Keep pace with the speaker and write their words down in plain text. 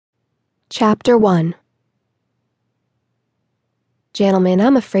Chapter 1. Gentlemen,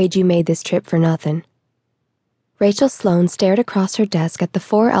 I'm afraid you made this trip for nothing. Rachel Sloane stared across her desk at the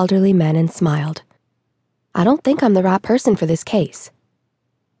four elderly men and smiled. I don't think I'm the right person for this case.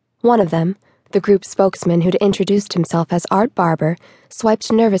 One of them, the group spokesman who'd introduced himself as Art Barber,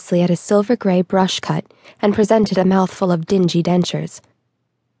 swiped nervously at his silver-gray brush cut and presented a mouthful of dingy dentures.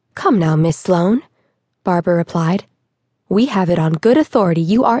 Come now, Miss Sloane, Barber replied. We have it on good authority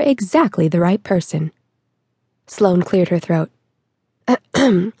you are exactly the right person. Sloane cleared her throat.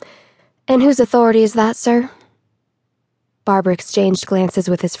 And whose authority is that, sir? Barber exchanged glances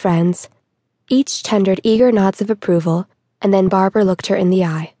with his friends. Each tendered eager nods of approval, and then Barber looked her in the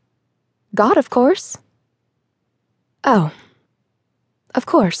eye. God, of course. Oh. Of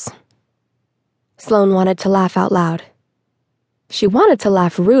course. Sloane wanted to laugh out loud. She wanted to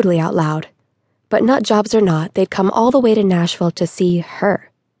laugh rudely out loud. But nut jobs or not, they'd come all the way to Nashville to see her.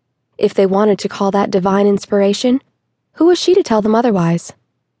 If they wanted to call that divine inspiration, who was she to tell them otherwise?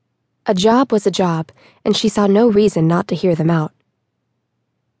 A job was a job, and she saw no reason not to hear them out.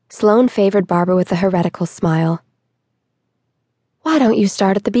 Sloane favored Barber with a heretical smile. Why don't you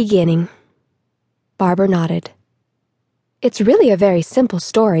start at the beginning? Barber nodded. It's really a very simple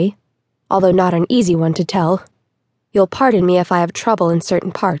story, although not an easy one to tell. You'll pardon me if I have trouble in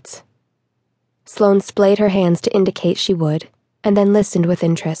certain parts. Sloane splayed her hands to indicate she would, and then listened with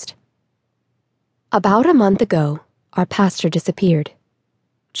interest. About a month ago, our pastor disappeared.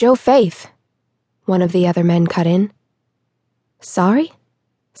 Joe Faith, one of the other men cut in. Sorry?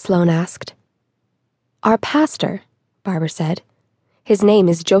 Sloane asked. Our pastor, Barber said. His name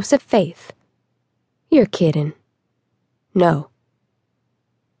is Joseph Faith. You're kidding. No.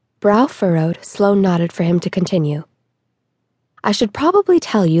 Brow furrowed, Sloane nodded for him to continue. I should probably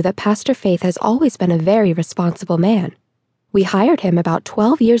tell you that Pastor Faith has always been a very responsible man. We hired him about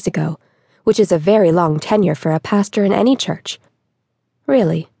 12 years ago, which is a very long tenure for a pastor in any church.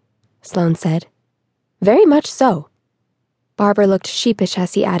 Really, Sloane said. Very much so. Barber looked sheepish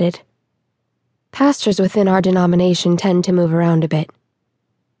as he added, Pastors within our denomination tend to move around a bit.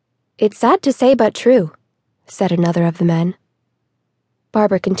 It's sad to say but true, said another of the men.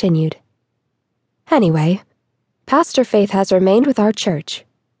 Barber continued. Anyway, Pastor Faith has remained with our church.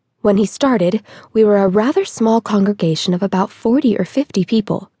 When he started, we were a rather small congregation of about 40 or 50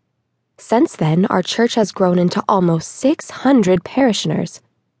 people. Since then, our church has grown into almost 600 parishioners.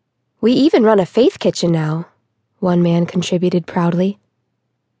 We even run a faith kitchen now, one man contributed proudly.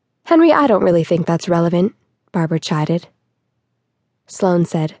 Henry, I don't really think that's relevant, Barber chided. Sloane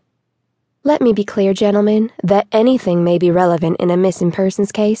said, Let me be clear, gentlemen, that anything may be relevant in a missing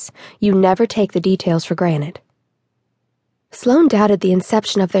persons case. You never take the details for granted. Sloane doubted the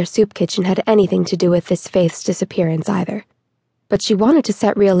inception of their soup kitchen had anything to do with this Faith's disappearance either, but she wanted to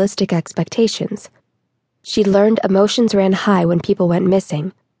set realistic expectations. She'd learned emotions ran high when people went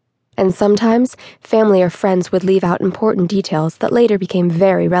missing, and sometimes family or friends would leave out important details that later became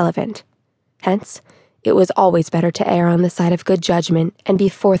very relevant. Hence, it was always better to err on the side of good judgment and be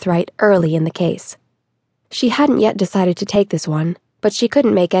forthright early in the case. She hadn't yet decided to take this one, but she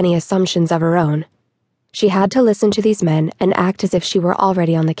couldn't make any assumptions of her own. She had to listen to these men and act as if she were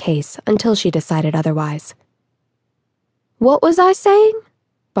already on the case until she decided otherwise. What was I saying?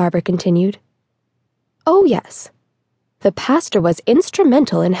 Barber continued. Oh, yes. The pastor was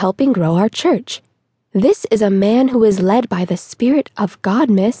instrumental in helping grow our church. This is a man who is led by the Spirit of God,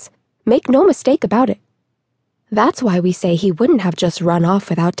 miss. Make no mistake about it. That's why we say he wouldn't have just run off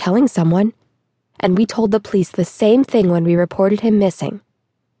without telling someone. And we told the police the same thing when we reported him missing.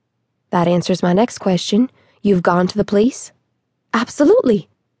 That answers my next question. You've gone to the police? Absolutely.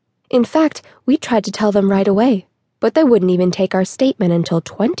 In fact, we tried to tell them right away, but they wouldn't even take our statement until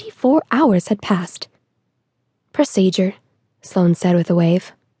 24 hours had passed. Procedure, Sloane said with a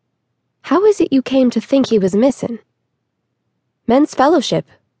wave. How is it you came to think he was missing? Men's fellowship,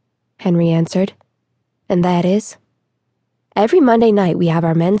 Henry answered. And that is? Every Monday night we have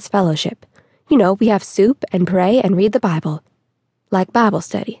our men's fellowship. You know, we have soup and pray and read the Bible. Like Bible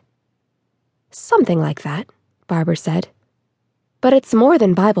study. Something like that, Barber said. But it's more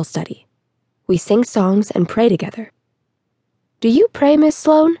than Bible study. We sing songs and pray together. Do you pray, Miss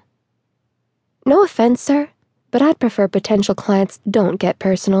Sloane? No offense, sir, but I'd prefer potential clients don't get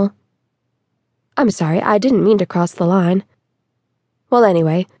personal. I'm sorry, I didn't mean to cross the line. Well,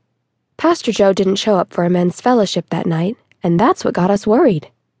 anyway, Pastor Joe didn't show up for a men's fellowship that night, and that's what got us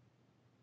worried.